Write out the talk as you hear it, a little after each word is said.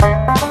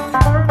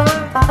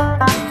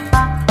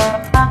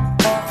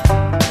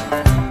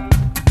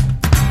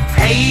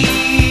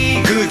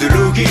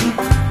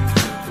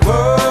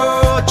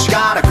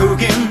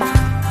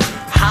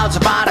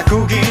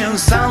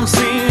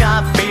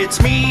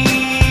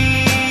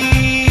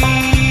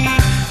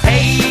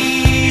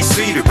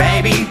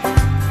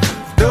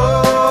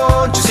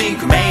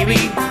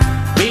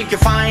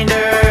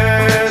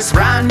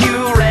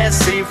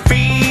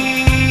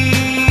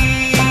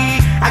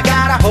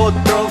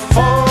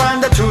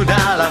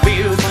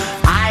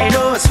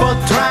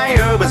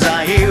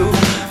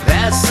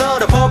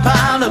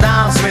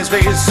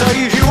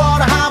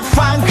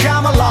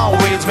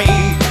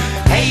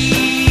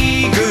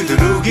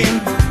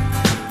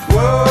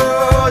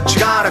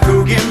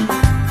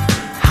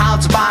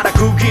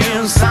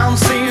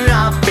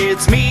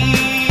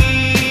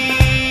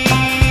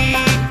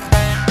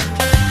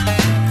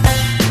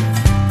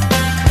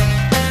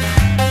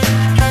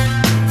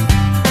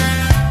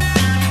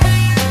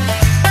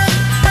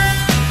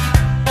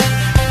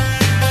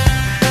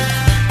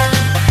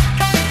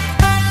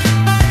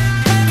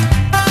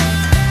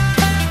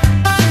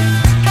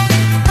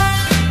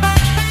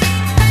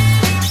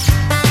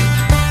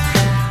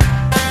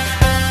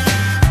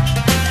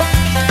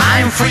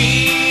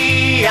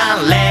free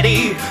and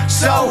ready,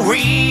 so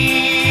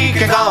we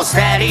can go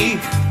steady.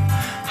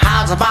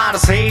 How's about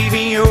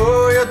saving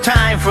all your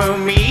time for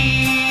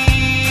me?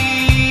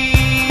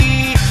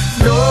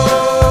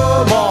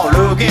 No more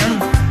looking,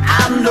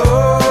 I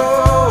know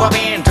I've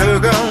been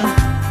taken.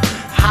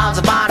 How's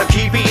about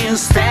keeping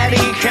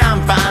steady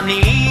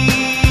company?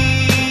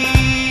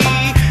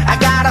 I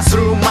gotta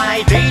through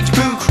my date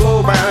book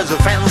over the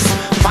fence.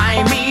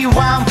 Find me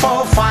 1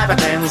 for 5 or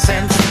 10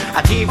 cents.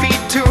 I give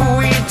it to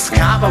its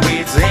cover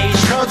with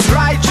age. Cause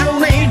right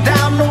journey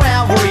down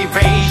every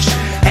page.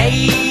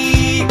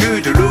 Hey,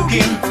 good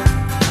looking,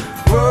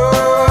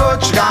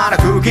 what you got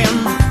cooking?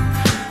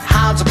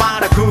 How's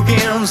about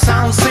cooking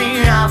something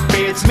that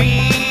fits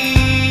me?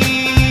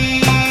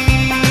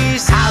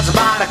 How's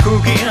about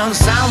cooking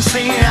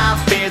something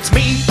that fits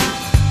me?